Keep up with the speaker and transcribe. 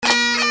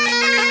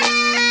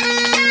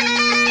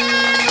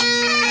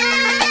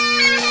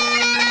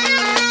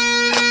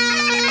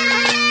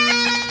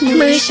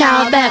มื้อเช้า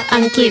แบบ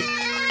อังกฤษ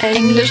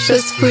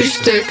Englisches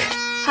Frühstück.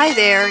 Hi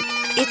there,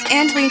 it's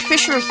Angeline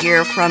Fisher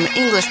here from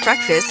English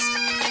Breakfast.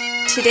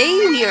 Today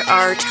we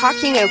are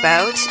talking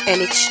about an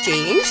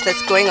exchange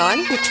that's going on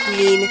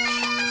between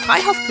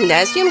Freihof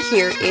Gymnasium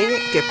here in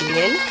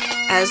Göppingen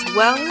as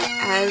well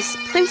as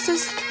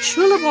Princess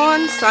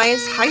Schülerborn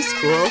Science High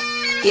School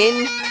in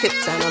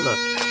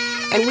Phitsanulok.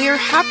 And we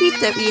are happy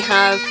that we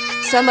have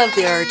some of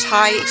their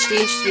Thai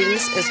exchange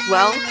students as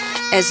well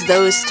as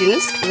those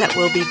students that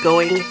will be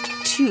going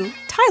to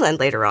Thailand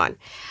later on.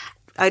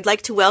 I'd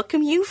like to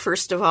welcome you,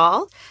 first of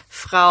all,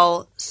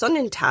 Frau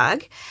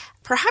Sonnentag.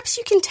 Perhaps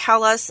you can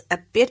tell us a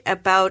bit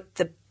about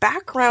the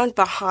background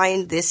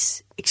behind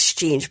this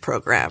exchange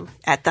program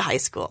at the high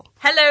school.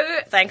 Hello,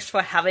 thanks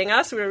for having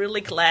us. We're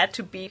really glad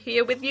to be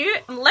here with you.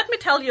 Let me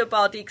tell you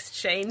about the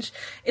exchange.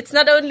 It's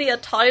not only a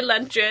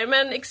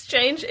Thailand-German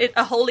exchange, it's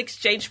a whole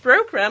exchange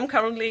program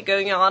currently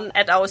going on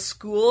at our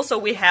school. So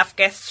we have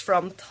guests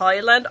from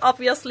Thailand,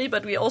 obviously,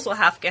 but we also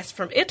have guests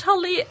from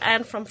Italy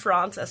and from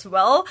France as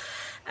well.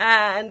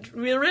 And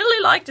we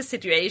really like the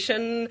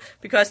situation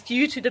because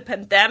due to the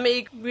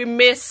pandemic, we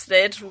missed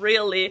it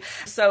really.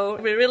 So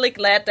we're really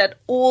glad that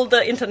all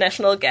the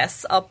international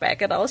guests are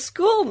back at our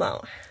school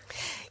now.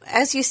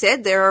 As you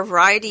said, there are a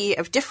variety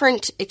of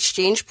different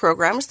exchange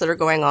programs that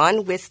are going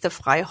on with the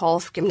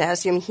Freihof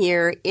Gymnasium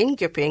here in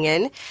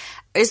Göppingen.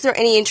 Is there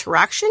any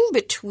interaction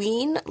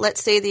between,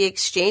 let's say, the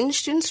exchange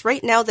students?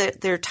 Right now,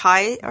 their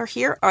Thai are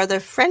here. Are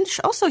the French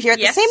also here at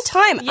the same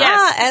time?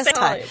 Yes, as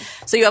Thai.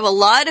 So you have a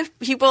lot of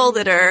people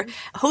that are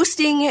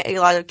hosting, a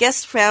lot of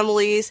guest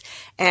families,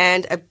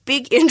 and a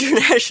big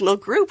international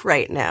group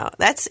right now.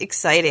 That's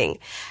exciting.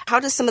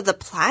 How does some of the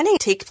planning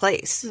take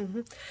place?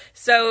 Mm-hmm.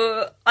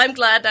 So I'm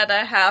glad that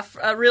I have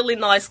a really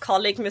nice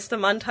colleague, Mr.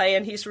 Mantai,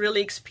 and he's really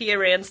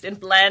experienced in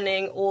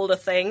planning all the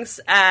things.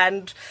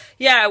 And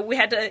yeah, we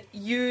had a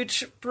huge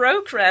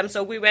program.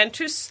 So we went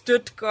to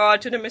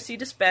Stuttgart, to the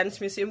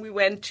Mercedes-Benz Museum. We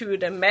went to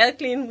the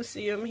Märklin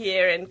Museum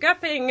here in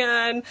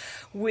Göppingen.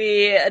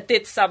 We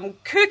did some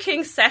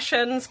cooking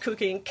sessions,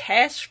 cooking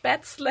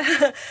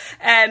Kässpätzle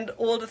and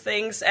all the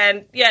things.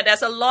 And yeah,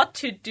 there's a lot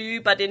to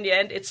do, but in the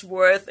end, it's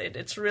worth it.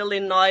 It's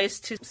really nice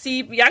to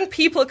see young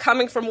people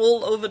coming from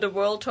all over the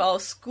world to our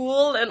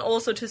school and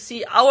also to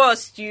see our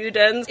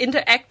students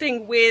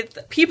interacting with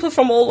people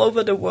from all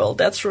over the world.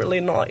 That's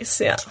really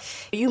nice, yeah.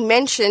 You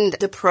mentioned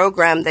the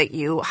program that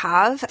you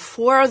have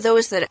for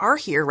those that are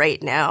here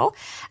right now,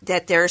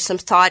 that there's some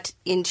thought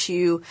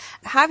into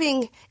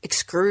having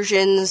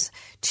excursions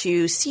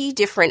to see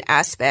different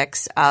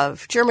aspects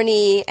of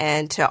Germany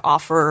and to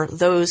offer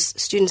those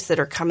students that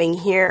are coming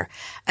here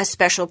a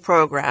special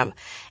program.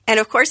 And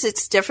of course,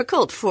 it's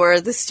difficult for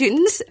the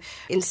students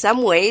in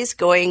some ways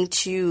going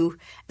to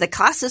the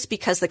classes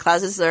because the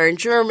classes are in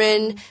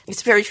German.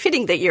 It's very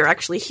fitting that you're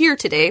actually here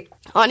today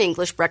on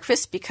English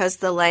Breakfast because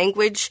the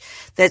language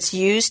that's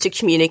used to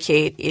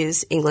communicate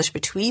is English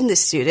between the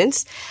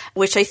students,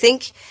 which I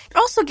think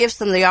also gives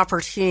them the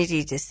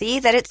opportunity to see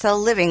that it's a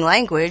living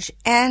language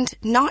and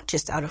not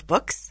just out of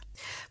books.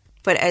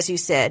 But as you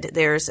said,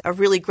 there's a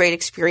really great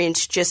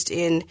experience just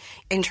in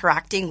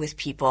interacting with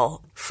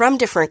people from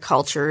different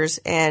cultures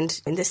and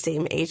in the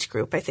same age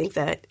group. I think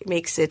that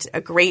makes it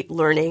a great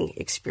learning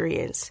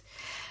experience.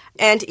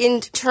 And in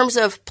terms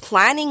of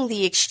planning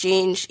the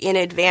exchange in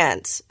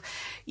advance,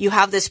 you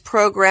have this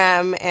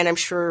program, and I'm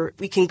sure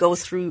we can go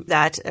through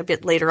that a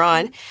bit later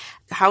on.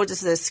 How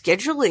does the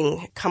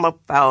scheduling come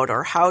about,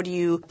 or how do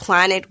you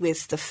plan it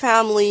with the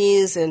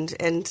families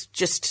and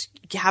just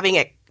having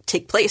it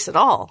take place at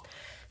all?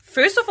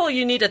 First of all,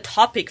 you need a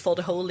topic for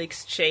the whole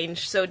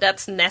exchange, so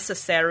that's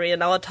necessary.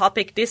 And our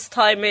topic this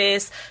time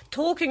is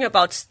talking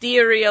about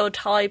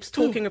stereotypes,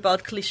 talking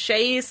about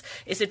cliches.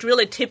 Is it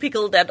really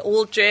typical that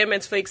all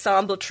Germans, for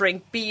example,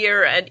 drink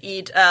beer and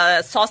eat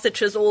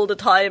sausages all the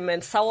time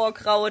and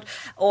sauerkraut?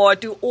 Or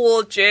do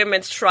all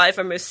Germans drive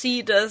a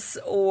Mercedes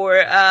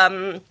or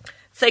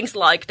things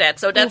like that?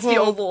 So that's the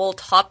overall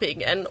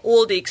topic. And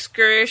all the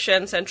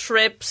excursions and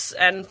trips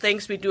and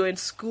things we do in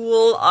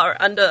school are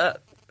under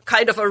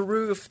kind of a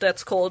roof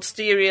that's called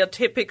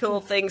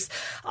stereotypical things.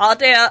 Are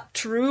there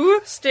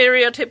true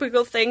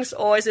stereotypical things,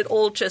 or is it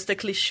all just a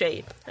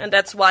cliche? And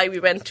that's why we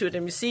went to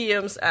the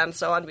museums and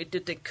so on. We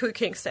did the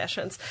cooking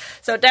sessions.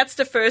 So that's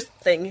the first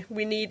thing.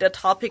 We need a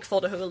topic for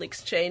the whole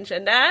exchange.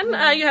 And then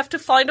you have to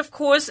find, of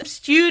course,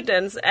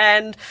 students.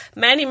 And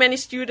many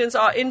students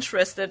are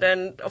interested.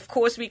 And, of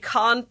course, we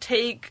can't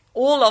take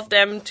all of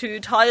them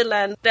to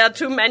Thailand. There are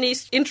too many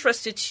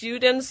interested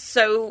students.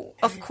 So,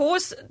 of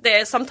course,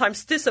 they're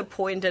sometimes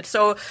disappointed.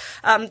 So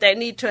they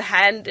need to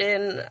hand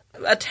in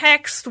a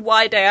text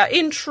why they are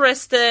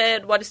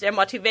interested, what is their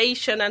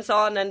motivation and so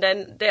on. And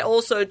then they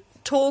also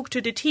talk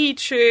to the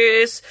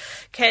teachers.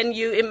 Can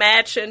you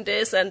imagine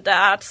this and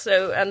that?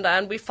 So, and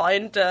then we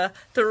find the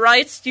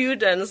right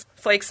students.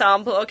 For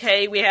example,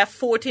 okay, we have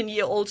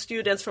 14-year-old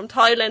students from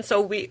Thailand,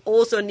 so we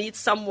also need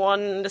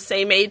someone in the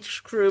same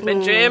age group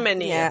in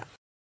Germany. Yeah.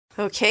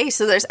 Okay,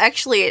 so there's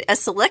actually a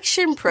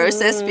selection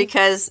process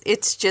because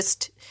it's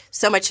just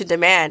so much in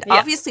demand. Yeah.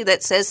 Obviously,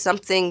 that says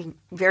something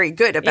very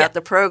good about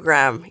the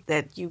program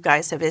that you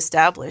guys have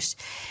established.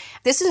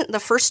 This isn't the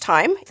first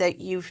time that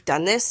you've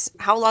done this.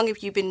 How long have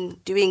you been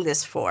doing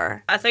this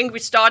for? I think we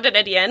started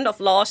at the end of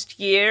last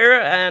year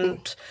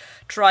and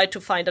tried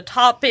to find a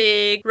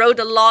topic, wrote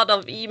a lot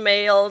of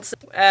emails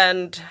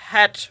and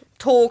had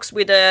talks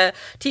with the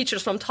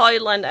teachers from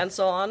Thailand and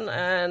so on.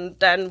 And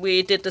then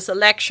we did the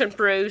selection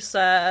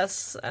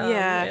process.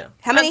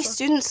 How many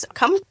students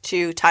come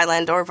to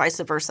Thailand or vice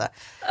versa?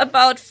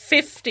 About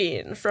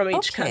 15 from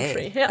each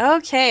country. Yeah.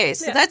 Okay,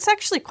 so that's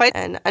actually quite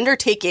an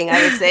undertaking,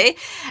 I would say.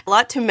 A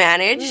lot to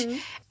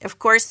manage. Of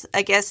course,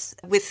 I guess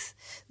with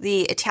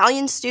the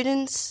Italian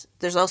students,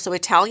 there's also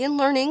Italian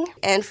learning.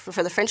 And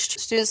for the French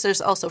students,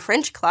 there's also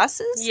French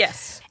classes.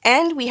 Yes.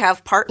 And we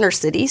have partner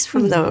cities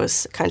from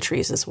those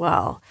countries as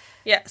well.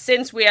 Yeah,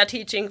 since we are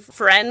teaching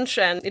French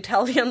and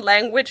Italian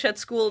language at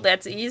school,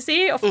 that's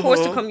easy. Of course,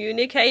 to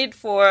communicate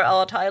for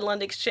our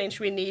Thailand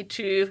exchange, we need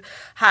to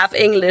have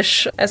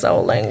English as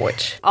our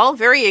language. All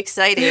very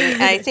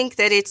exciting. I think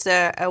that it's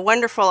a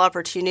wonderful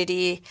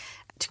opportunity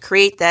to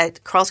create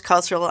that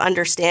cross-cultural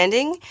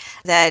understanding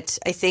that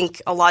I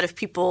think a lot of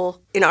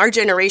people in our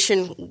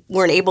generation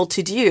weren't able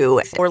to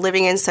do. We're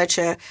living in such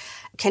a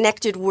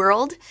connected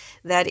world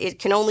that it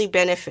can only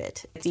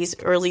benefit these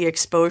early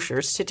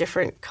exposures to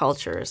different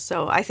cultures.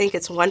 So I think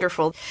it's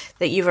wonderful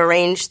that you've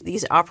arranged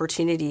these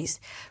opportunities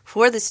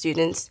for the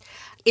students.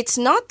 It's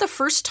not the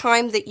first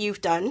time that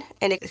you've done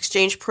an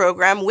exchange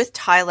program with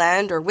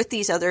Thailand or with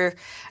these other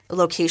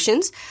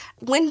locations.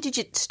 When did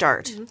you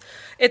start?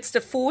 It's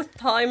the fourth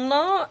time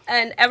now,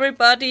 and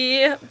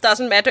everybody,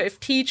 doesn't matter if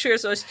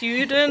teachers or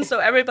students, so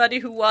everybody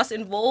who was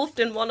involved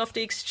in one of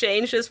the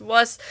exchanges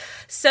was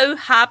so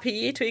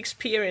happy to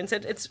experience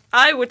it. It's,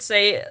 I would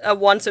say, a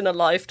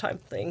once-in-a-lifetime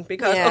thing,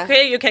 because,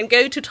 okay, you can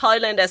go to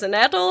Thailand as an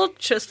adult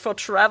just for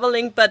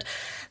traveling, but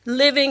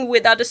living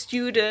with other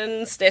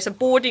students, there's a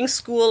boarding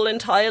school in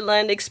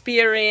Thailand,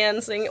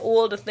 experiencing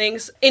all the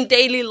things in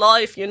daily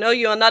life, you know,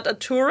 you're not a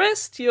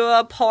tourist,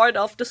 you're part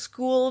of the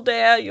school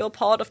there, you're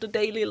part of the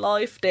daily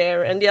life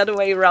there, and the other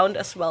way around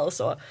as well.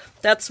 So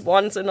that's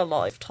once in a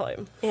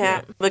lifetime.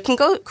 Yeah. We can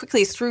go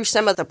quickly through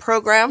some of the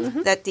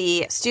program that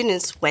the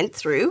students went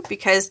through,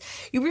 because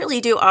you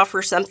really do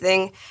offer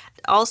something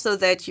also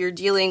that you're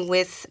dealing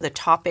with the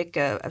topic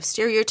of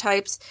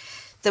stereotypes.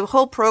 The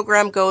whole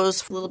program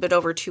goes a little bit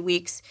over 2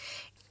 weeks.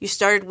 You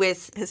started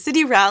with a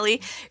city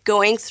rally,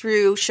 going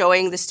through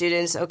showing the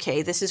students,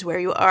 okay, this is where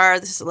you are,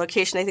 this is the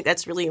location. I think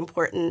that's really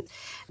important,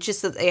 just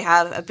so that they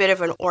have a bit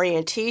of an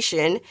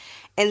orientation.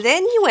 And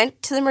then you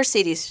went to the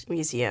Mercedes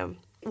Museum.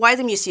 Why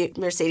the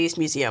Mercedes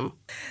Museum?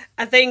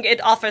 I think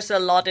it offers a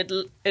lot. It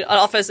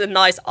offers a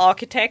nice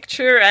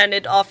architecture, and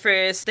it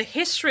offers the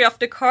history of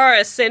the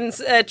car.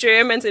 Since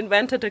Germans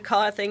invented the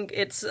car, I think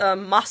it's a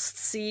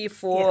must-see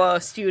for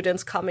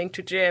students coming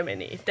to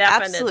Germany.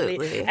 Definitely.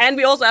 Absolutely. And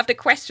we also have the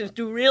questions,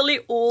 do really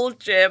all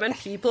German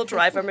people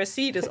drive a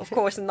Mercedes? Of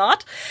course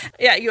not.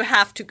 Yeah, you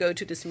have to go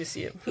to this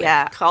museum.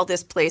 Yeah, call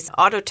this place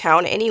Auto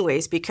Town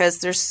anyways, because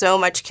there's so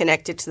much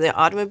connected to the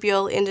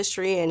automobile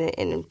industry, and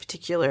in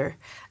particular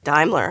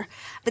Daimler.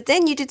 But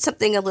then you did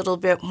something a little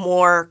bit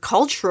more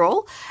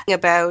cultural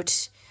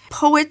about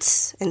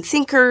poets and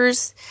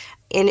thinkers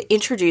in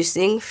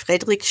introducing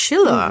Friedrich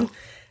Schiller.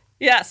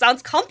 Yeah,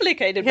 sounds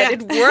complicated, but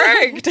it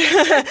worked.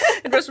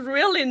 It was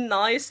really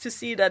nice to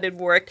see that it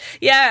worked.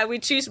 Yeah, we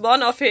choose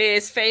one of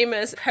his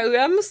famous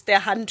poems, Der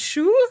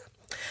Handschuh.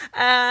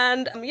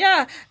 And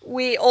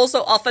we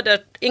also offered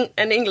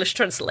an English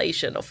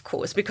translation, of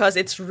course, because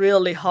it's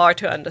really hard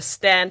to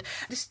understand.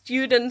 The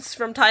students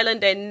from Thailand,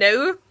 they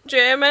know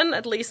German,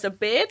 at least a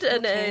bit,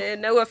 and they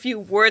know a few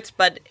words,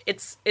 but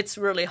it's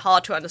really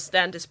hard to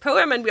understand this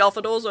poem. And we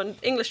offered also an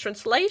English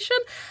translation.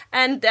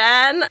 And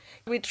then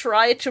we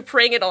tried to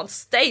bring it on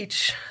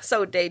stage.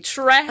 So they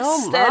dressed.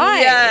 Oh my.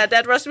 And yeah,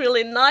 that was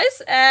really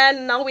nice.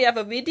 And now we have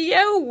a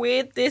video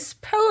with this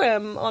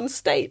poem on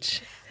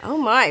stage. Oh,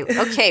 my.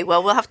 Okay,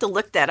 well, we'll have to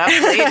look that up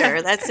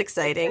later. That's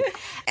exciting.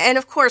 And,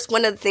 of course,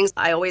 one of the things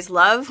I always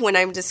love when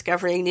I'm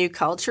discovering new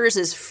cultures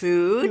is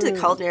food, the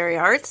culinary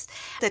arts.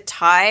 The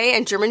Thai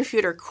and German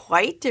food are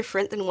quite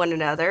different than one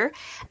another,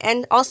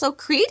 and also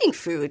creating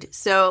food.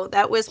 So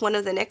that was one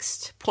of the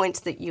next points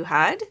that you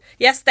had.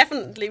 Yes,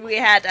 definitely. We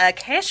had a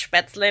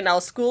Kässpätzle in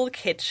our school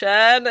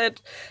kitchen.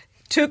 It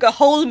took a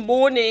whole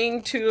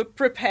morning to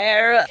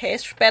prepare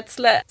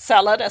Kässpätzle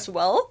salad as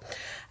well.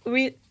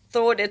 We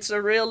thought it's a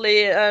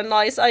really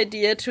nice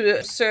idea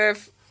to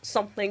serve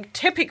something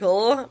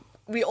typical.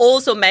 We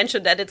also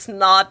mentioned that it's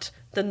not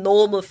the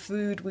normal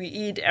food we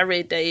eat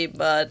every day,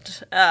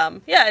 but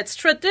it's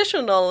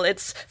traditional.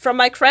 It's from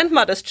my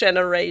grandmother's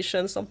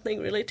generation, something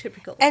really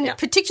typical. And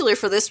particular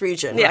for this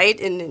region, right?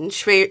 In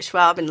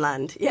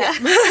Schwabenland. Yeah.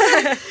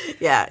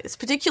 Yeah, it's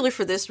particular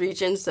for this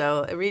region,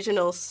 so a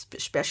regional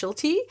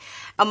specialty.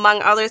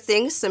 Among other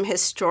things, some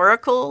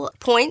historical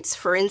points,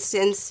 for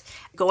instance,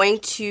 going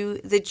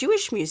to the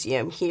Jewish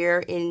Museum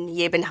here in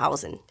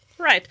Jebenhausen.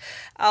 Right.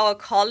 Our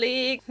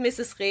colleague,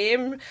 Mrs.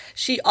 Rehm,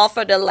 she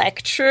offered a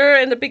lecture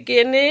in the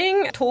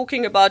beginning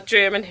talking about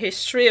German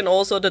history and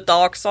also the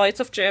dark sides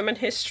of German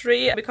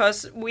history,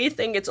 because we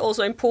think it's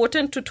also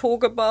important to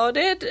talk about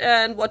it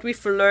and what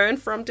we've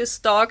learned from this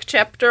dark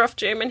chapter of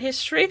German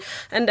history.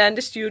 And then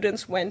the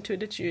students went to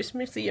the Jewish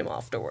Museum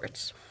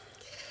afterwards.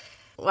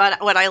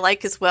 What I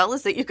like as well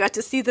is that you got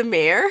to see the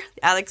mayor,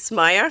 Alex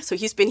Meyer. So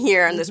he's been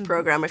here on this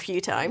program a few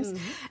times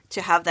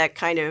to have that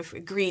kind of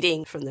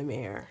greeting from the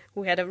mayor.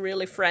 We had a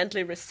really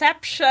friendly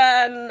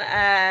reception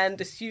and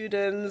the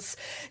students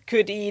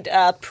could eat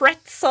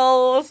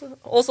pretzels,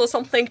 also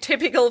something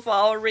typical for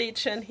our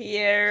region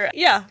here.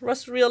 Yeah, it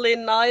was really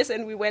nice,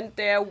 and we went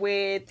there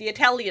with the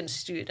Italian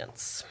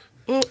students.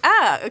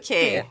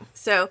 Okay. Yeah.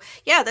 So,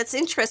 yeah, that's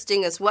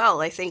interesting as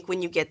well. I think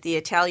when you get the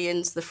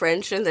Italians, the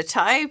French, and the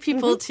Thai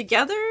people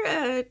together,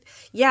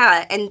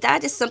 and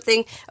that is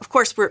something, of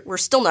course, we're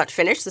still not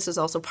finished. This is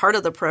also part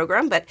of the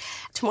program, but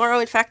tomorrow,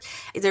 in fact,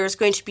 there's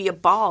going to be a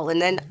ball,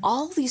 and then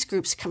all these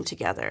groups come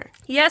together.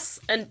 Yes,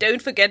 and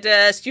don't forget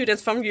the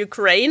students from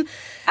Ukraine.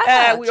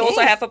 We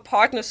also have a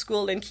partner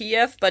school in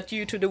Kiev, but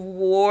due to the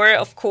war,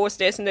 of course,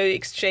 there's no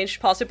exchange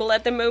possible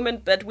at the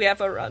moment, but we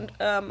have around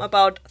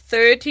about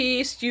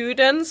 30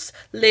 students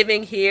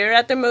living here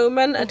at the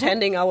moment,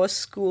 attending our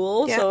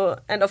school. Yeah. So,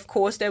 and of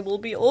course, they will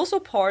be also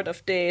part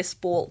of this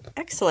ball.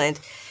 Excellent.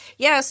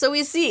 Yeah, so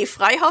we see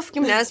Freihof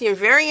Gymnasium,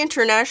 very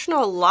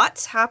international,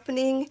 lots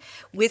happening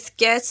with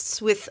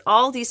guests, with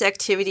all these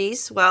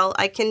activities. Well,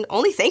 I can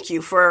only thank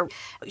you for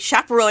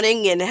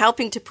chaperoning and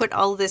helping to put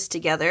all this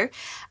together.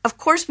 Of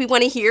course, we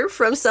want to hear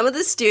from some of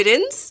the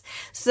students.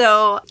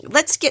 So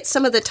let's get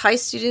some of the Thai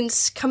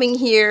students coming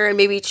here and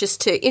maybe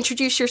just to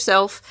introduce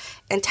yourself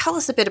and tell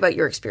us a bit about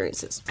your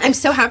experiences. I'm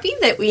so happy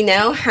that we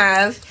now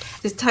have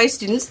the Thai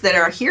students that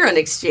are here on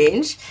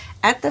exchange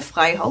at the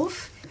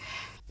Freihof.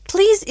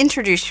 Please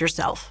introduce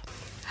yourself.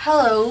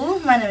 Hello,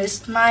 my name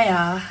is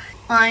Maya.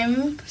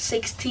 I'm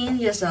 16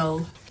 years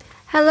old.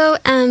 Hello,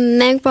 I'm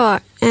Magbor.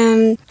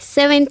 I'm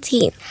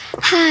 17.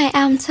 Hi,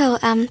 I'm To.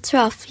 I'm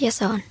 12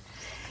 years old.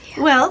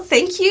 Well,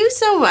 thank you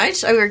so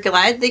much. We're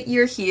glad that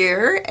you're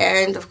here.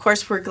 And of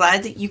course, we're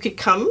glad that you could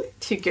come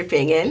to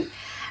Göppingen.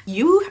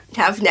 You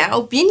have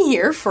now been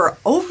here for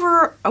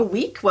over a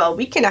week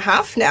and a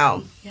half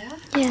now.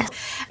 Yeah.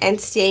 And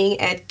staying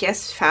at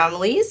guest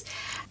families.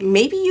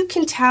 Maybe you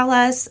can tell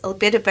us a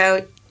bit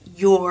about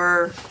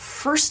your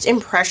first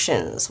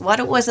impressions.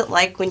 What was it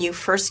like when you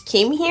first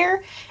came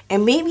here?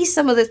 And maybe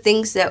some of the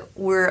things that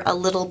were a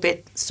little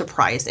bit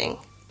surprising.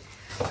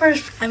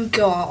 First, I'm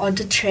go on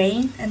the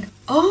train and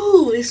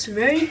it's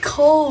very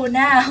cold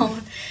now.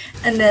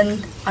 And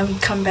then I'm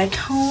come back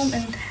home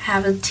and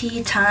have a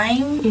tea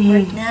time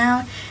right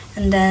now.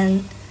 And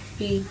then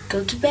we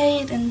go to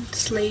bed and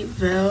sleep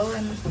well.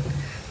 And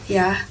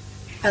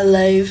I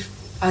love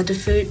the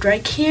food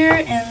right here,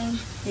 and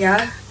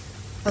I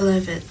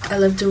love it. I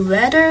love the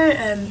weather,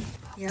 and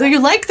So you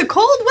like the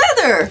cold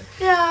weather?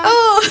 Yeah.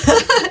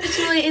 Oh.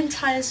 Actually, in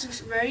Thailand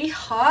it's very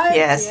hot.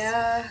 Yes.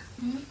 Yeah.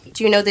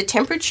 Do you know the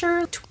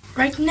temperature?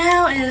 Right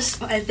now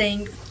is, I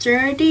think,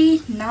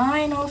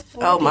 39 or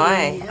 40. Oh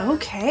my. Yeah.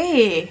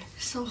 Okay.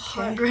 So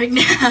hot right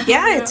now.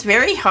 Yeah, it's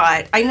very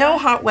hot. I know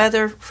hot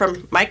weather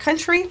from my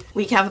country.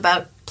 We have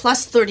about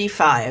plus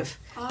 35.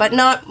 But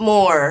not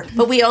more.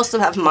 But we also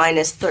have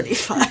minus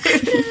 35.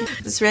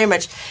 It's very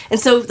much. And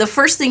so the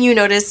first thing you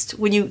noticed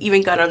when you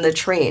even got on the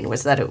train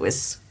was that it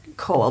was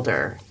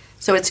colder.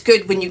 So it's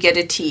good when you get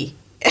a tea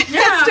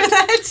after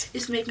that.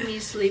 It's making me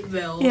sleep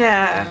well.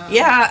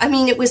 Yeah. I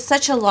mean, it was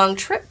such a long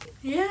trip.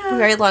 Yeah. A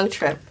very long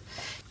trip.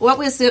 What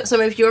was some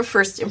of your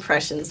first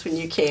impressions when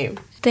you came?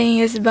 Thing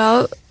is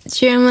about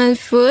German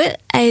food.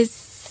 I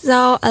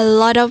saw a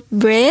lot of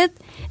bread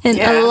and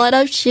a lot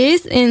of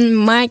cheese in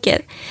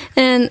market.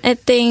 And I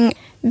think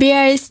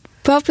beer is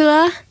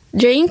popular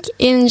drink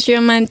in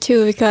Germany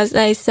too, because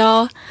I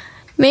saw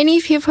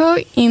many people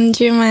in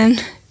Germany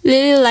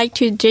really like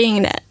to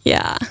drink that.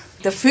 Yeah.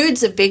 The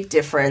food's a big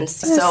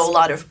difference. Yes. So a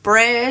lot of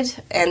bread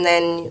and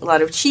then a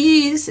lot of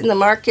cheese in the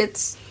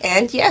markets.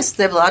 And yes,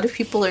 a lot of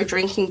people are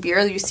drinking beer.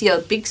 You see a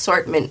big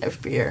assortment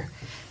of beer.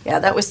 Yeah,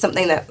 that was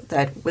something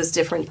that was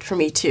different for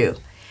me too.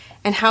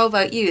 And how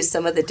about you,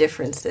 some of the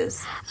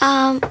differences?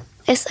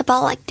 It's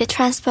about like the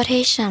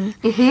transportation.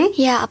 Mm-hmm.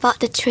 Yeah, about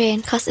the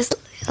train, because it's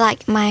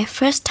like my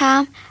first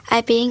time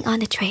I being on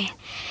the train.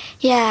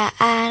 Yeah,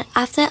 and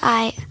after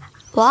I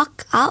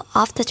walk out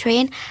of the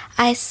train,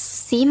 I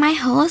see my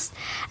host,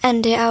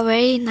 and they are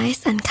very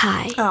nice and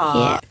kind.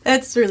 Aw,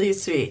 that's really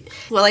sweet.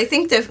 Well, I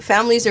think the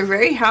families are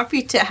very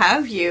happy to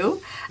have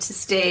you to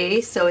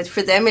stay. So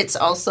for them, it's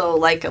also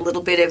like a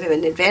little bit of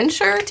an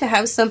adventure to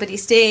have somebody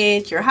stay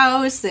at your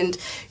house. And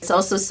it's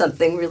also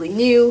something really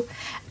new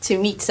to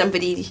meet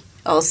somebody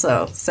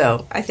also.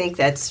 So I think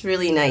that's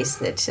really nice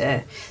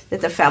that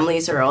the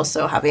families are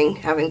also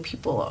having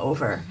people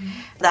over. Mm-hmm.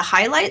 The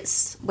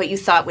highlights, what you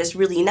thought was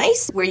really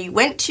nice, where you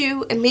went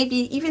to, and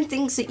maybe even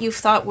things that you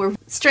thought were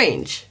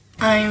strange.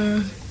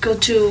 I'm go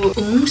to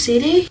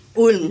City.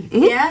 Ulm.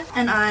 Mm-hmm. Yeah,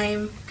 and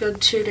I go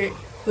to the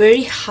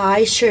very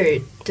high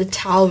shirt, the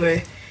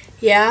tower.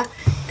 Yeah,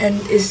 and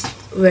it's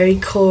very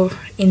cold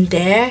in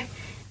there.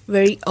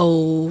 Very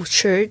old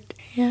shirt.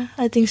 Yeah,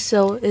 I think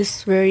so.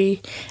 It's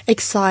very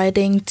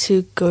exciting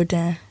to go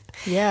there.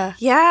 Yeah.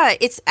 Yeah,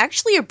 it's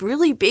actually a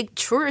really big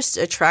tourist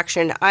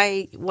attraction.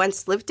 I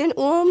once lived in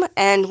Ulm,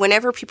 and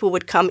whenever people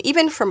would come,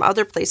 even from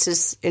other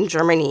places in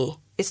Germany,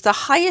 it's the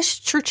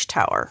highest church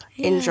tower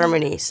in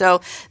Germany.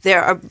 So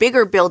there are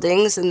bigger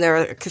buildings and there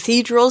are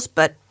cathedrals,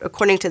 but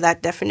according to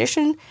that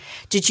definition,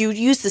 did you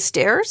use the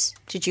stairs?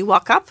 Did you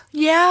walk up?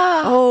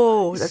 Yeah.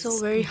 Oh, that's so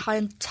very high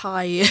and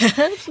tired.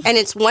 And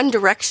it's one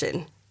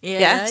direction.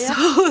 Yeah.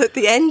 So at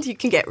the end, you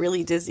can get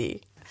really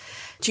dizzy.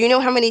 Do you know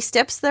how many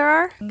steps there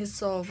are? I think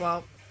it's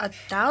about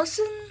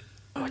 1,000.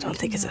 Oh, I don't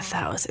think it's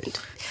 1,000.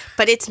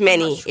 But it's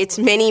many. Sure. It's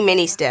many,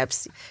 many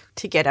steps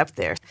to get up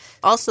there.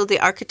 Also, the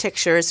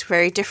architecture is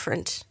very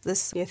different.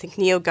 This, I think,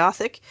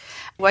 neo-Gothic.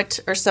 What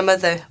are some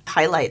of the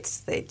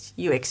highlights that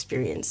you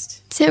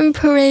experienced?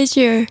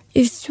 Temperature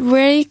is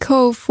very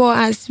cold for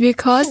us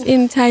because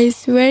in Thai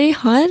it's very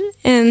hot.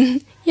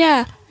 And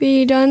yeah,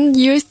 we don't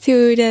used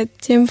to the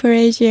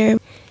temperature.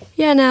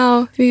 Yeah,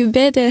 now we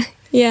better.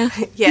 Yeah.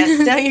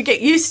 Yes, now you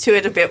get used to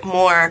it a bit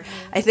more.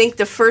 I think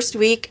the first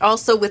week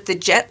also with the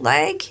jet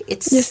lag,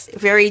 it's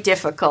very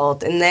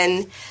difficult. And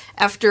then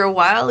after a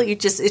while, it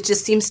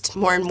just seems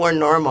more and more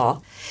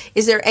normal.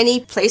 Is there any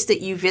place that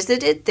you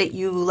visited that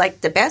you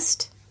liked the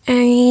best?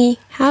 I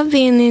have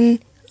been in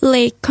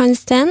Lake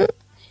Constant.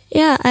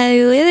 Yeah, I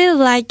really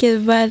like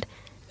it, but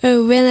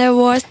when I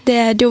was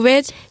there, the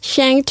weather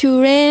changed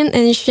to rain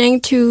and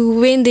changed to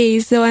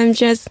windy, so I'm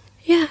just,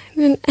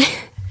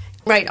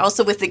 Right.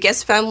 Also with the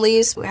guest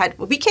families, we had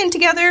a weekend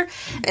together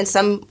and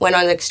some went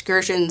on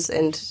excursions.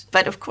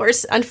 But of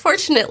course,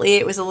 unfortunately,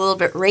 it was a little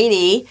bit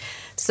rainy.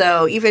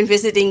 So even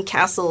visiting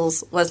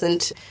castles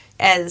wasn't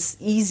as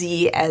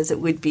easy as it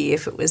would be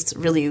if it was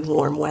really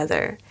warm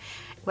weather.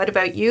 What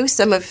about you?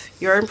 Some of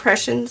your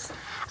impressions?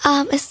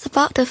 It's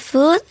about the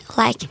food.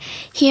 Like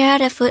here,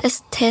 the food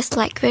tastes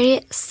like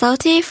very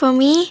salty for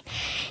me.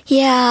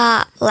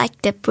 Yeah,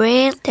 like the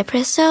bread, the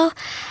pretzel.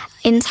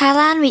 In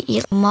Thailand, we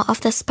eat more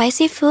of the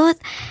spicy food.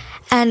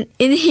 And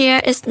in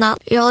here, it's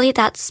not really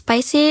that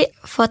spicy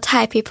for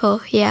Thai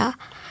people, yeah.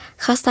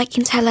 Because like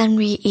in Thailand,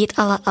 we eat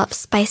a lot of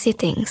spicy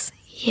things,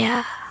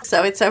 yeah.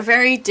 So it's a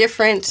very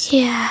different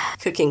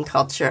cooking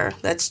culture.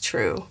 That's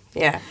true,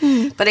 yeah.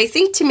 But I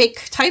think to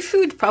make Thai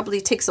food probably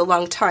takes a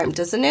long time,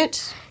 doesn't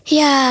it?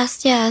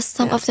 Yes.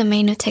 Some of the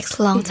menu takes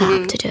a long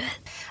time to do it.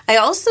 I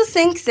also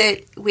think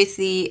that with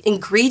the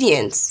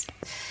ingredients,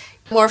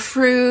 more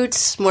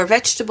fruits, more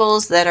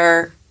vegetables that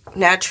are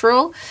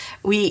natural.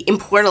 We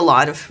import a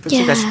lot of fruits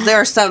and vegetables. There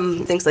are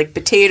some things like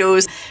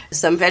potatoes,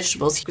 some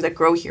vegetables that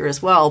grow here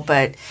as well,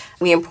 but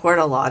we import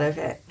a lot of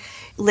it.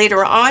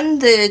 Later on,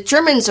 the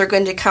Germans are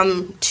going to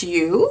come to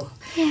you.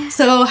 Yeah.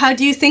 So how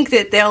do you think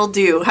that they'll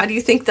do? How do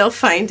you think they'll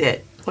find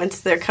it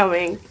once they're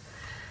coming?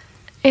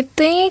 I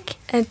think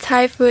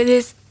Thai food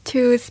is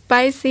too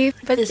spicy,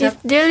 but it's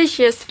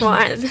delicious for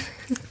us.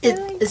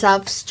 It's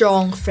a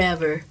strong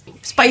flavor.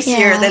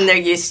 Spicier than they're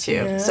used to.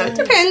 Yeah. So it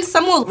depends.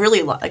 Some will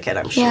really like it,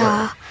 I'm sure.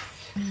 Yeah.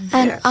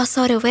 And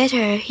also the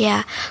weather,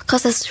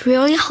 because it's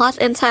really hot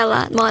in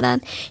Thailand more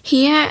than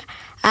here.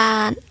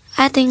 And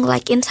I think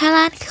like in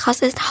Thailand,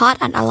 because it's hot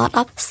and a lot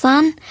of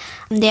sun,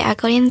 there are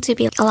going to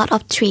be a lot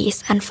of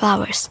trees and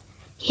flowers.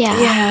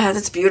 Yeah,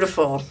 that's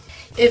beautiful.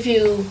 If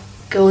you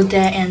go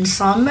there in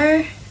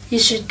summer, you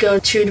should go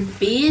to the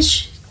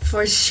beach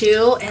for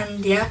chill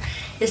and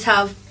it's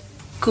have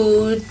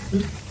good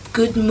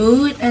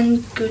mood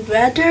and good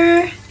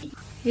weather.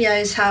 Yeah,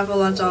 it's have a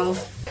lot of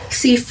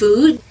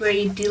seafood,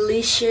 very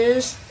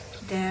delicious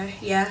there,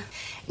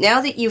 Now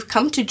that you've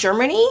come to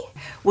Germany,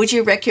 would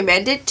you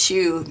recommend it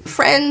to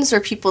friends or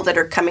people that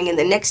are coming in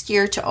the next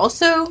year to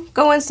also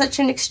go on such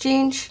an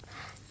exchange?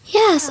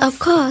 Yes, of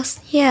course,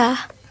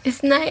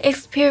 It's a nice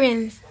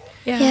experience.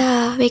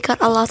 Yeah, we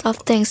got a lot of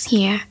things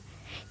here.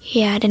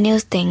 Yeah, the new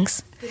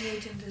things.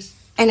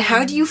 And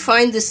how do you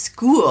find the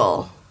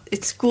school?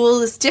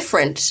 School is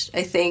different,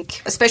 I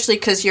think, especially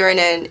because you're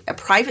in a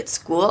private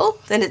school.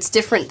 Then it's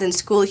different than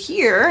school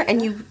here. And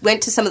you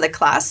went to some of the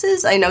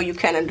classes. I know you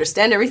can't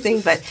understand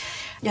everything, but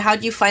how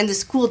do you find the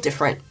school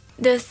different?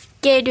 The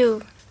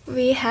schedule.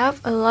 We have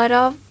a lot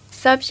of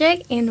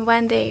subjects in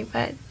one day,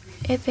 but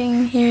I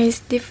think here is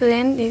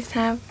different. They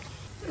have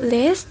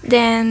less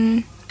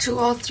than 2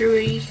 or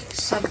 3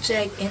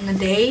 subjects in a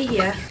day,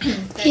 that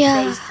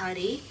they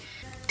study.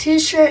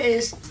 Teacher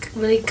is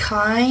really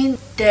kind.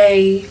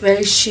 They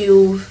very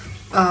chill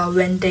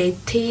when they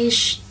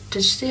teach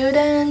the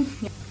student.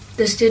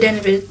 The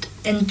student will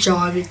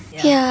enjoy it.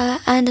 Yeah,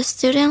 and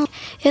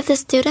if the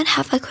student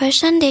have a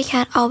question, they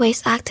can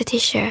always ask the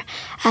teacher.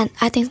 And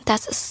I think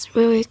that's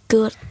really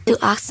good to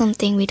ask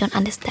something we don't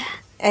understand.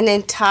 And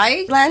in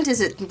Thailand, is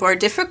it more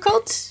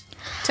difficult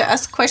to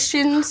ask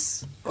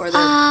questions? Or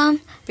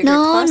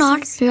no,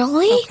 not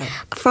really.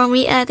 For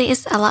me, I think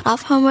it's a lot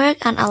of homework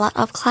and a lot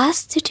of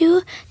class to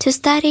do, to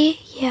study,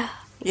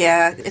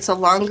 Yeah, it's a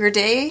longer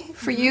day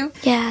for you.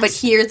 Yes. But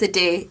here the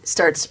day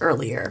starts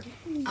earlier.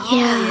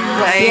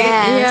 Yeah. Right?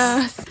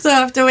 Yes. So I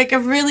have to wake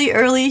up really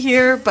early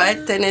here,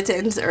 but then it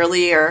ends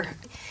earlier.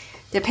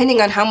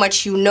 Depending on how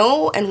much you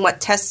know and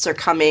what tests are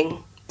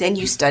coming, then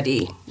you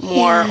study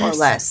more or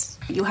less.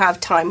 You have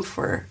time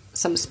for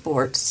some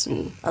sports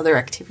and other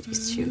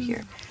activities too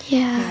here.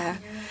 Yeah.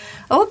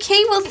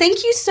 Okay, well,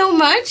 thank you so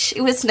much.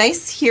 It was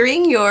nice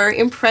hearing your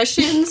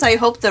impressions. I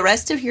hope the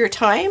rest of your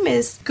time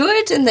is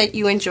good and that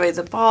you enjoy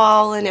the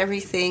ball and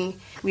everything.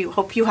 We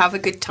hope you have a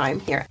good time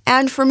here.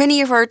 And for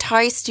many of our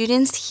Thai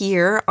students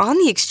here on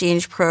the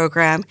exchange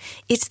program,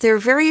 it's their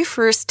very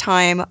first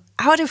time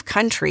out of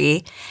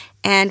country.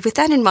 And with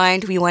that in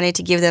mind, we wanted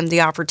to give them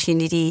the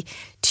opportunity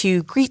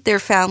to greet their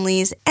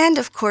families and,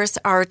 of course,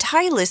 our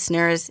Thai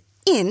listeners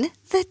in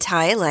the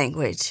Thai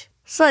language.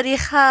 สวัสดี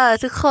ค่ะ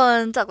ทุกคน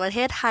จากประเท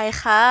ศไทย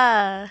ค่ะ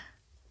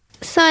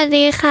สวัส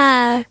ดีค่ะ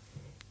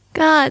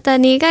ก็ตอน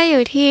นี้ก็อ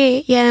ยู่ที่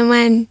เยอร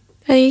มัน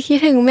ตอนนี้คิด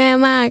ถึงแม่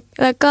มาก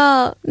แล้วก็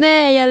แม่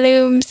อย่าลื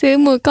มซื้อ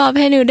หมูกรอบ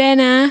ให้หนูด้วย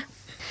นะ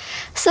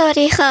สวัส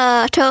ดีค่ะ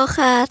โท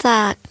ค่ะจ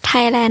ากไท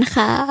ยแลนด์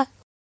ค่ะ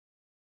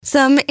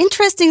Some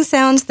interesting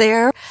sounds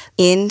there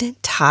in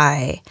Thai.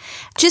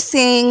 Just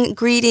saying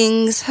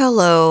greetings,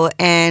 hello,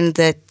 and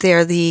that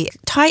they're the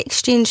Thai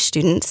exchange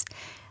students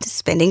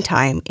spending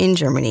time in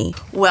Germany.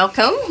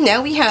 Welcome. Now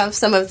we have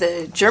some of the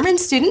German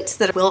students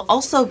that will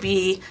also be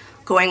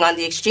going on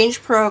the exchange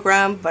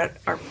program but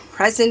are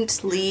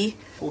presently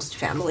host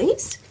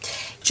families.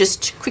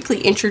 Just quickly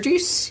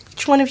introduce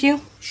each one of you.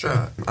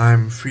 Sure.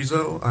 I'm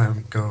Friso. I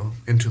go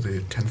into the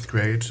 10th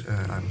grade.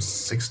 I'm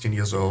 16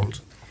 years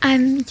old.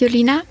 I'm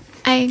Yulina.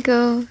 I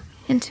go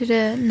into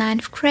the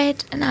 9th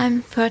grade and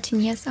I'm 13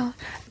 years old.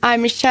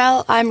 I'm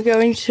Michelle. I'm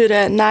going to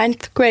the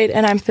 9th grade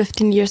and I'm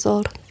 15 years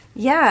old.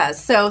 Yeah,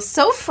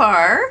 so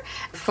far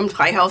from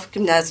Freihof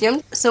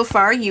Gymnasium, so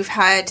far you've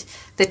had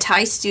the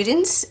Thai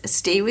students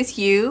stay with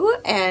you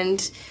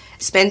and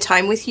spend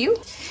time with you.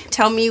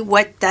 Tell me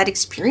what that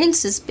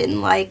experience has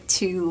been like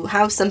to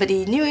have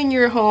somebody new in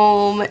your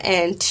home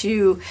and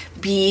to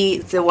be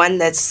the one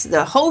that's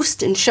the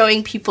host and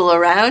showing people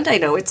around. I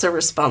know it's a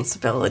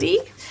responsibility.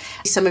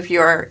 Some of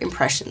your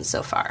impressions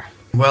so far.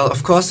 Well,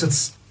 of course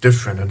it's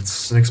different.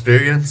 It's an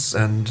experience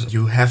and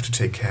you have to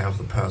take care of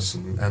the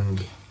person.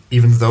 And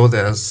even though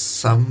there's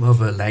some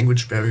of a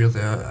language barrier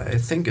there, I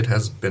think it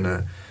has been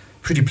a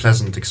pretty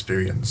pleasant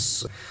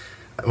experience.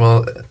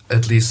 Well,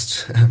 at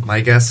least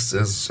my guest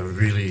is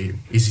really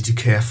easy to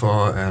care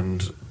for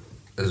and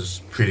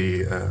is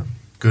pretty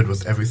good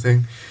with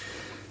everything.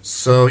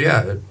 So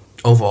yeah, it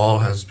overall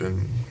has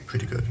been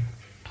pretty good.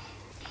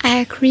 I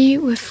agree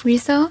with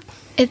Rizzo.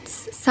 It's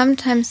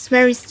sometimes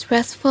very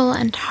stressful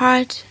and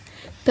hard,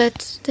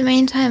 but the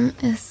main time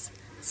is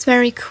it's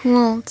very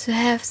cool to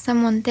have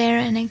someone there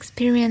and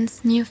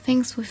experience new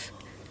things with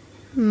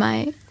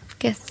my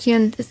guest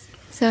student,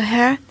 so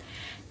her.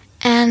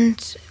 And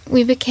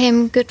we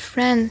became good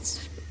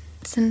friends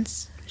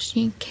since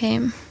she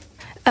came.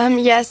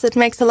 Yes, it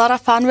makes a lot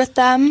of fun with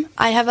them.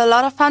 I have a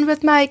lot of fun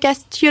with my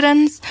guest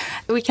students.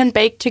 We can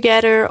bake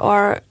together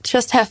or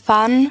just have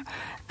fun.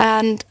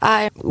 And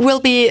I will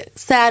be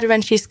sad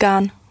when she's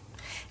gone.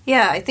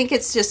 Yeah, I think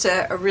it's just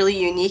a really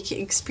unique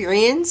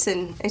experience.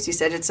 And as you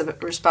said, it's a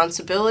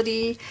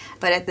responsibility.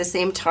 But at the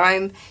same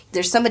time,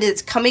 there's somebody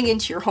that's coming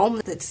into your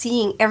home that's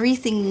seeing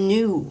everything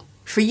new.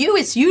 For you,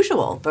 it's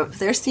usual, but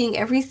they're seeing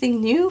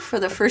everything new for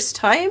the first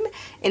time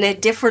in a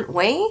different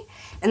way.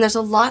 And there's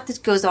a lot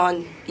that goes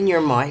on in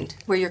your mind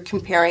where you're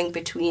comparing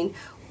between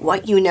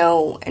what you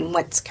know and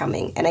what's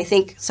coming. And I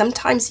think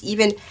sometimes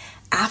even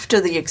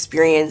after the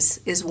experience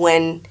is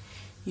when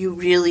you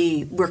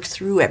really work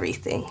through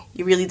everything.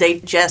 You really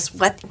digest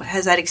what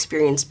has that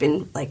experience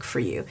been like for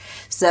you.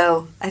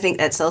 So I think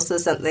that's also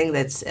something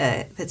that's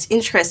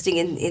interesting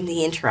in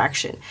the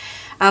interaction.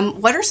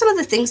 What are some of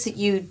the things that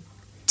you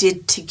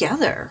did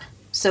together?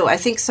 So I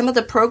think some of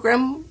the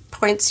program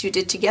points you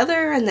did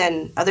together and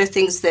then other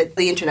things that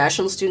the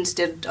international students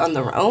did on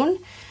their own.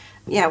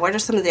 Yeah, what are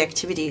some of the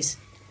activities?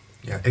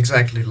 Yeah,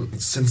 exactly.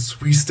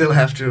 Since we still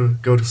have to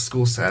go to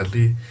school,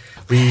 sadly,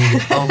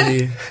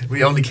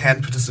 we only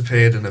can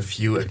participate in a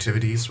few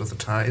activities with the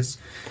Thais.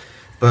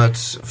 But,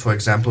 for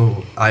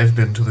example, I've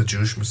been to the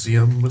Jewish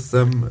Museum with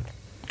them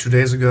 2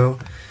 days ago.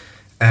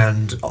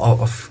 And,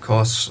 of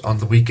course, on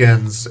the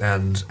weekends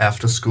and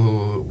after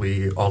school,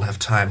 we all have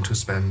time to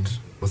spend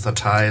with the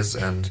Thais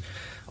and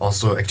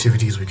also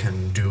activities we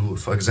can do.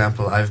 For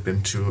example, I've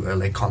been to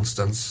Lake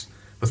Constance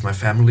with my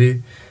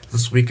family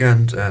this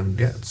weekend. And,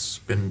 yeah, it's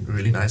been a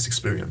really nice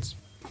experience.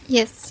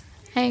 Yes,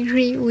 I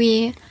agree.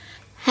 We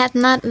had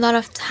not a lot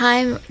of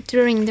time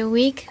during the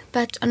week,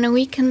 but on the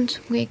weekend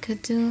we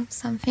could do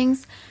some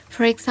things.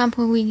 For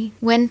example, we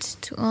went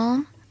to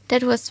Ulm.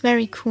 That was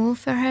very cool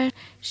for her.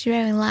 She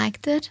really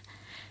liked it.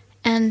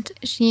 And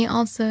she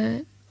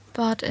also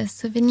bought a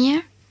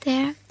souvenir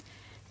there.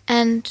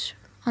 And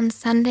on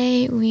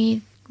Sunday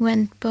we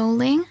went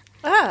bowling.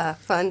 Ah,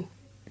 fun.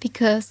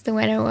 Because the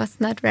weather was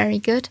not very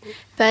good.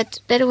 But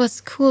that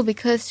was cool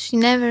because she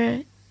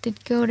never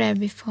did go there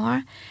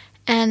before.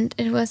 and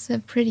it was a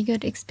pretty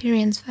good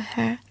experience for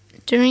her.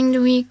 During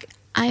the week,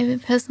 I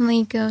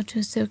personally go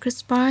to circus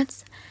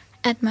sports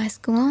at my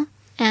school,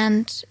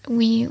 and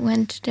we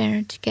went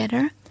there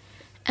together,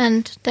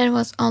 and that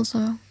was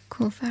also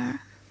cool for her.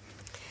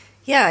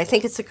 Yeah, I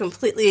think it's a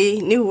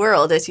completely new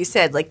world, as you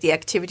said. Like, the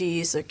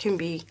activities can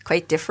be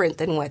quite different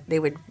than what they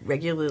would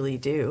regularly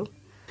do.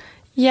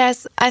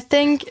 Yes, I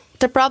think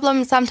the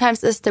problem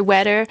sometimes is the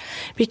weather,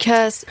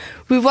 because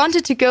we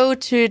wanted to go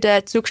to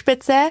the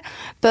Zugspitze,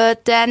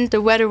 but then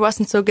the weather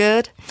wasn't so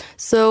good.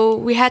 So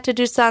we had to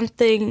do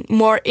something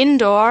more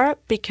indoor,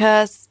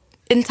 because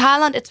in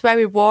Thailand it's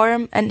very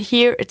warm and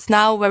here it's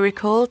now very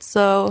cold.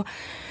 So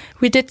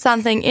we did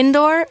something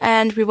indoor,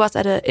 and we was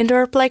at an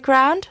indoor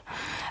playground.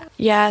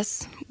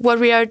 Yes, what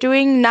we are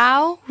doing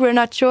now, we're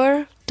not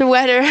sure. The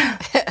weather.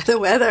 The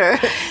weather.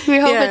 We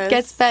hope it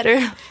gets better.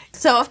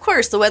 So, of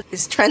course, the weather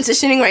is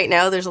transitioning right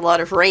now. There's a lot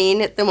of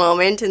rain at the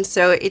moment, and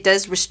so it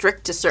does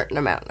restrict a certain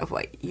amount of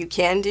what you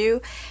can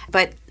do.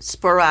 But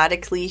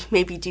sporadically,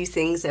 maybe do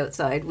things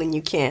outside when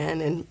you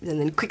can, and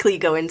then quickly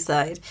go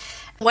inside.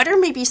 What are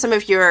maybe some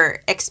of your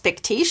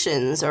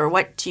expectations, or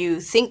what do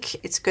you think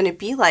it's going to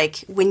be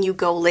like when you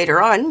go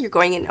later on? You're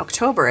going in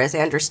October, as I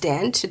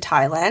understand, to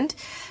Thailand.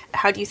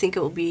 How do you think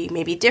it will be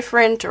maybe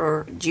different,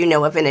 or do you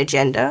know of an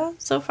agenda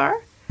so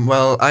far?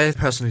 Well, I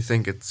personally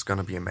think it's going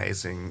to be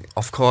amazing.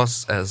 Of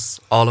course, as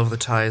all of the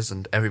Thais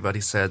and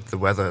everybody said, the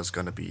weather is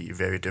going to be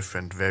very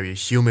different, very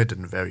humid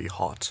and very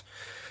hot.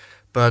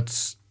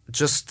 But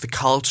just the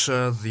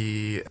culture,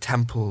 the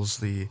temples,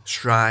 the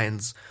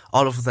shrines,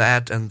 all of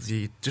that, and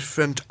the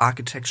different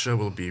architecture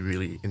will be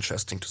really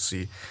interesting to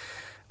see.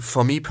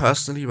 For me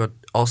personally, what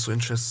also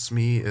interests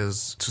me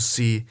is to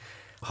see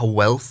how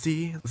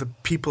wealthy the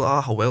people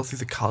are, how wealthy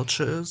the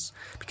culture is,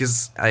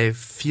 because I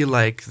feel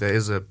like there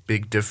is a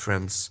big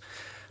difference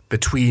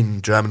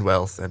between German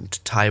wealth and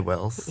Thai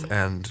wealth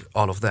and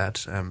all of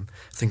that. I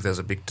think there's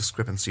a big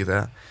discrepancy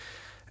there.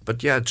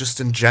 But yeah,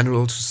 just in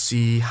general to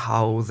see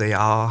how they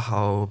are,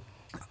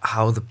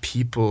 how the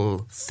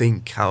people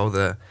think, how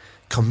the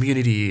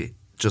community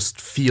just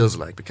feels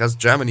like, because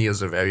Germany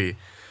is a very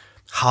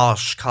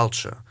harsh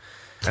culture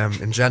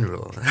in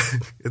general.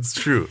 It's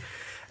true.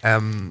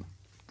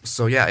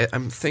 So yeah, I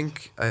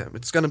think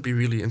it's going to be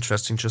really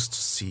interesting just to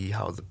see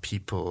how the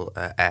people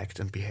act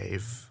and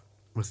behave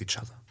with each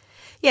other.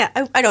 Yeah,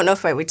 I don't know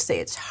if I would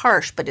say it's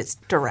harsh, but it's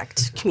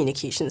direct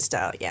communication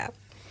style, yeah.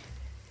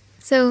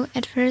 So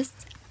at first,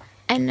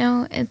 I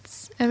know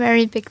it's a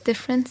very big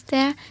difference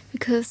there,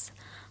 because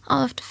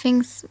all of the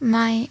things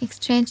my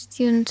exchange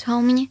student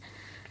told me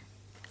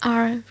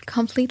are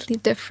completely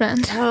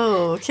different.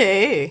 Oh,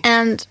 okay.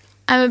 And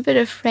I'm a bit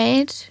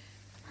afraid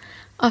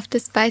of the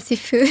spicy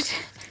food.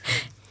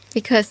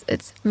 Because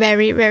it's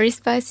very, very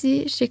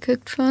spicy, she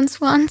cooked for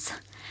us once.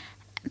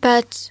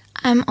 But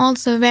I'm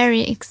also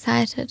very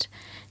excited.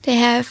 They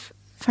have,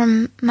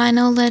 from my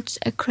knowledge,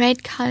 a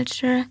great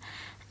culture,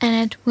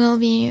 and it will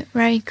be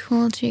very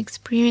cool to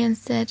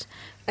experience it.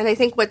 And I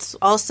think what's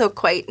also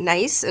quite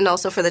nice, and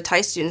also for the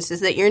Thai students, is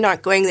that you're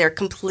not going there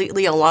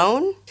completely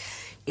alone.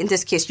 In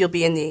this case, you'll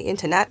be in the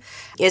internet,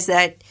 is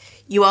that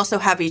you also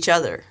have each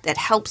other. That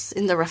helps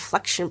in the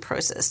reflection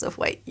process of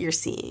what you're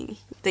seeing,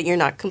 that you're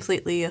not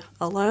completely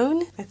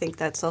alone. I think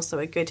that's also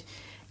a good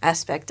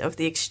aspect of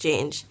the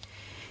exchange.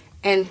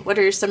 And what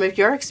are some of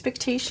your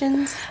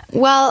expectations?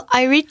 Well,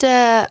 I read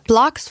the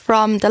blogs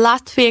from the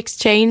last 3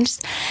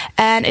 exchanges,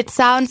 and it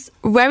sounds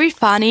very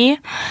funny.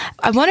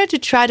 I wanted to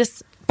try the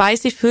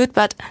spicy food,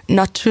 but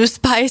not too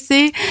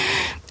spicy.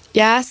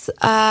 Yes,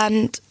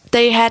 and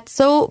they had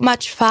so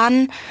much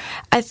fun.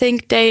 I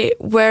think they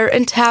were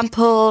in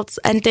temples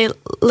and they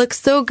look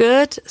so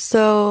good.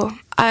 So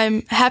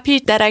I'm happy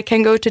that I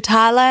can go to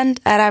Thailand,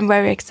 and I'm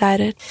very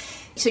excited.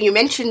 So you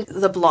mentioned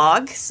the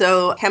blog.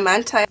 So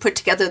Hemanta put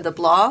together the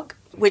blog,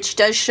 which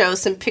does show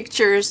some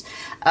pictures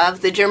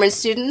of the German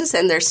students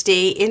and their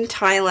stay in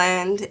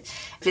Thailand,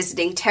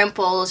 visiting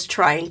temples,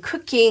 trying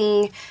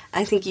cooking.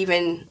 I think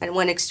even at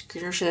one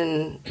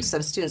excursion,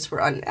 some students were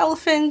on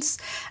elephants.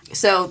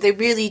 So they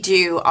really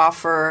do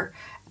offer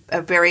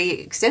a very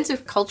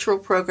extensive cultural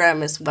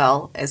program, as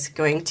well as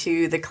going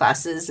to the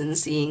classes and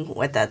seeing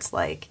what that's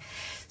like.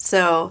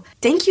 So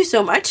thank you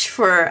so much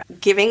for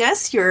giving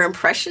us your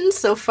impressions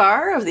so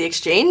far of the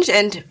exchange,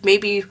 and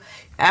maybe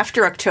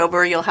after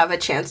October, you'll have a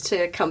chance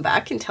to come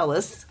back and tell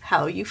us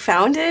how you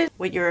found it,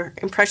 what your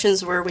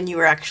impressions were when you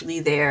were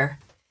actually there.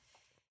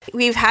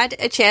 We've had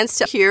a chance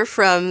to hear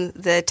from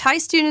the Thai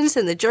students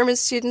and the German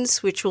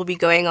students, which will be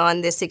going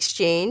on this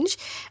exchange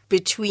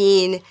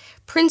between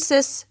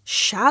Princess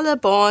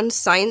Charlotte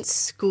Science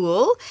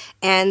School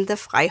and the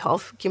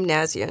Freihof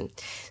Gymnasium.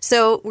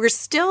 So we're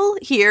still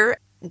here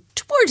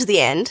towards the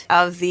end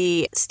of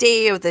the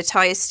stay of the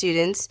Thai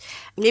students,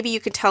 maybe you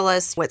could tell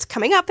us what's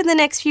coming up in the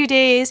next few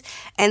days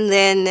and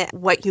then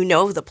what you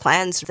know of the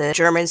plans of the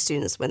German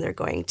students when they're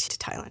going to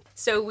Thailand.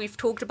 So we've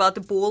talked about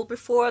the ball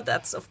before.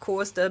 That's, of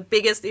course, the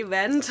biggest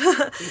event.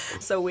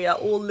 So we are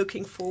all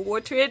looking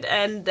forward to it.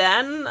 And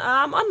then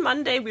on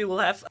Monday, we will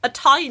have a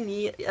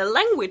tiny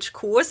language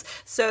course.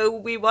 So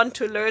we want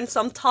to learn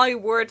some Thai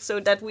words so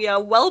that we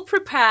are well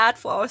prepared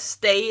for our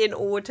stay in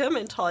autumn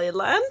in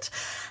Thailand.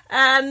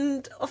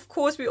 And of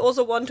course, we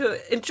also want to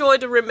enjoy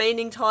the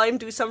remaining time,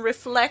 do some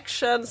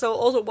reflection. So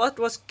also what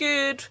was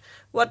good,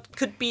 what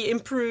could be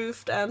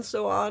improved, and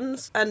so on.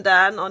 And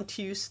then on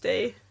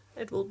Tuesday,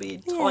 it will be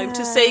time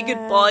to say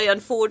goodbye,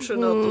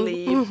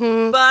 unfortunately.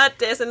 But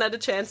there's another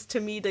chance to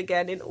meet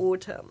again in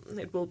autumn.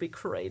 It will be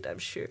great, I'm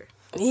sure.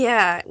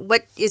 Yeah.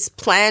 What is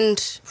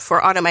planned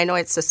for autumn? I know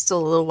it's still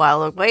a little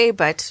while away,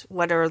 but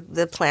what are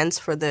the plans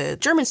for the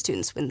German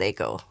students when they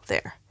go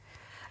there?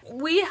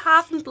 We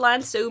haven't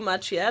planned so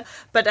much yet,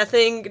 but I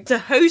think the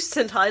hosts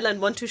in Thailand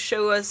want to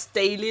show us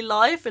daily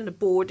life in the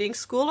boarding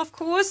school, of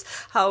course,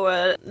 how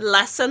a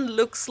lesson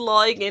looks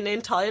like in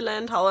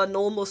Thailand, how a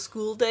normal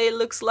school day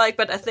looks like.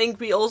 But I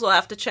think we also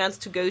have the chance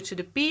to go to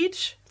the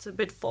beach. It's a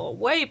bit far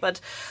away,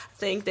 but I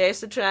think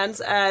there's a chance.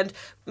 And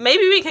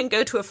maybe we can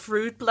go to a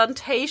fruit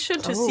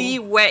plantation to see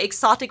where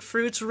exotic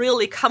fruits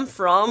really come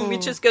from. We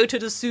just go to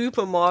the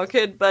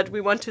supermarket, but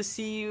we want to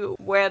see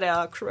where they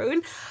are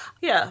grown.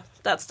 Yeah,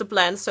 that's the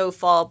plan so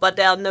far, but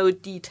there are no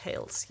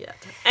details yet.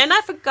 And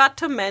I forgot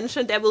to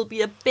mention there will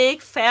be a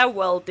big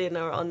farewell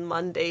dinner on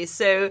Monday.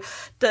 So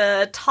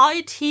the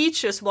Thai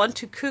teachers want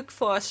to cook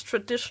for us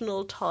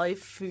traditional Thai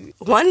food.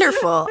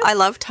 Wonderful. I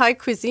love Thai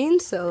cuisine,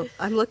 so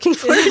I'm looking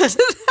forward to that.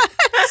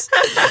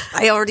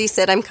 I already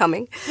said I'm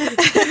coming.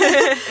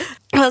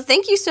 Well,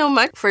 thank you so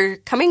much for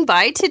coming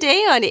by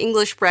today on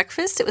English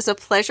Breakfast. It was a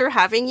pleasure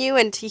having you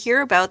and to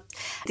hear about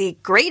the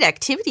great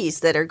activities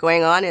that are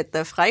going on at the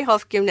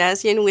Freihof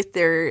Gymnasium with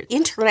their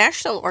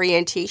international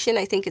orientation.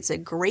 I think it's a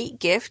great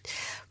gift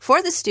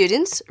for the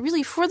students,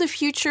 really for the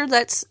future.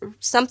 That's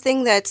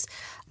something that's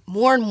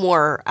more and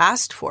more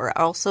asked for.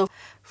 Also,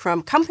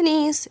 from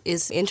companies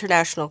is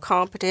international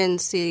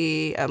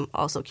competency,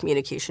 also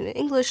communication in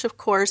English, of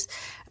course.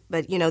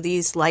 But, you know,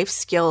 these life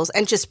skills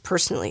and just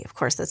personally, of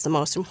course, that's the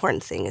most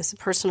important thing is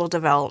personal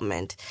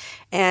development.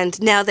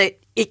 And now that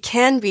it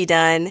can be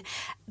done,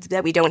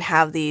 that we don't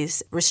have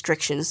these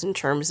restrictions in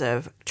terms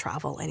of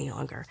travel any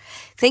longer.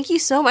 Thank you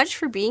so much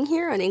for being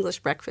here on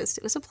English Breakfast.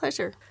 It was a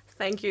pleasure.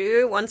 Thank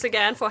you once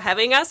again for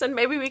having us. And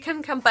maybe we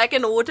can come back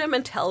in autumn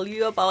and tell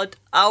you about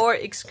our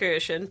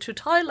excursion to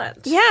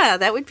Thailand. Yeah,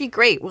 that would be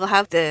great. We'll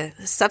have the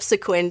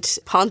subsequent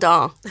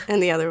pendant in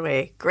the other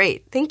way.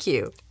 Great. Thank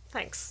you.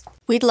 Thanks.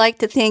 We'd like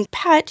to thank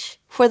Patch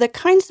for the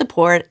kind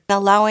support in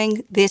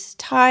allowing this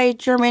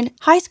Thai-German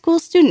high school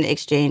student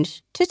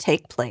exchange to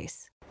take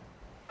place.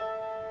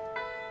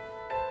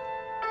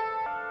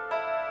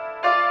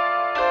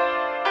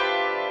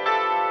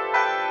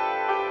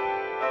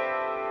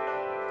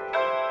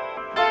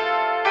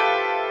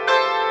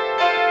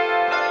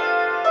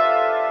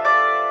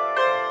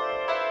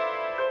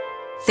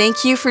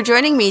 Thank you for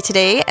joining me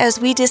today as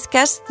we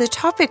discuss the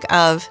topic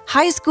of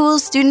high school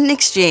student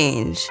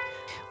exchange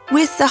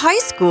with the high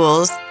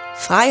schools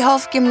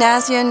Freihof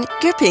Gymnasium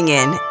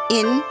Göppingen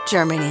in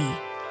Germany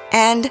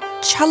and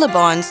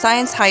Chalabon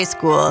Science High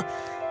School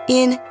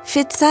in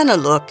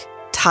Phitsanulok,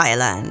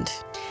 Thailand.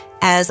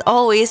 As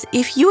always,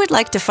 if you would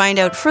like to find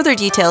out further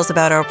details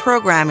about our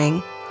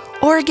programming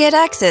or get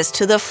access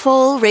to the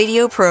full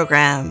radio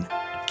program,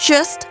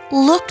 just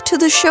look to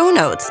the show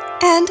notes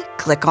and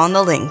click on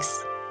the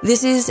links.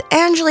 This is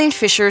Angeline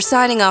Fisher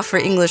signing off for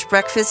English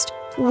Breakfast,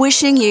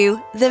 wishing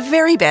you the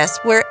very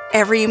best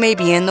wherever you may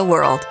be in the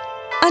world.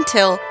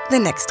 Until the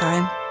next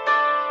time.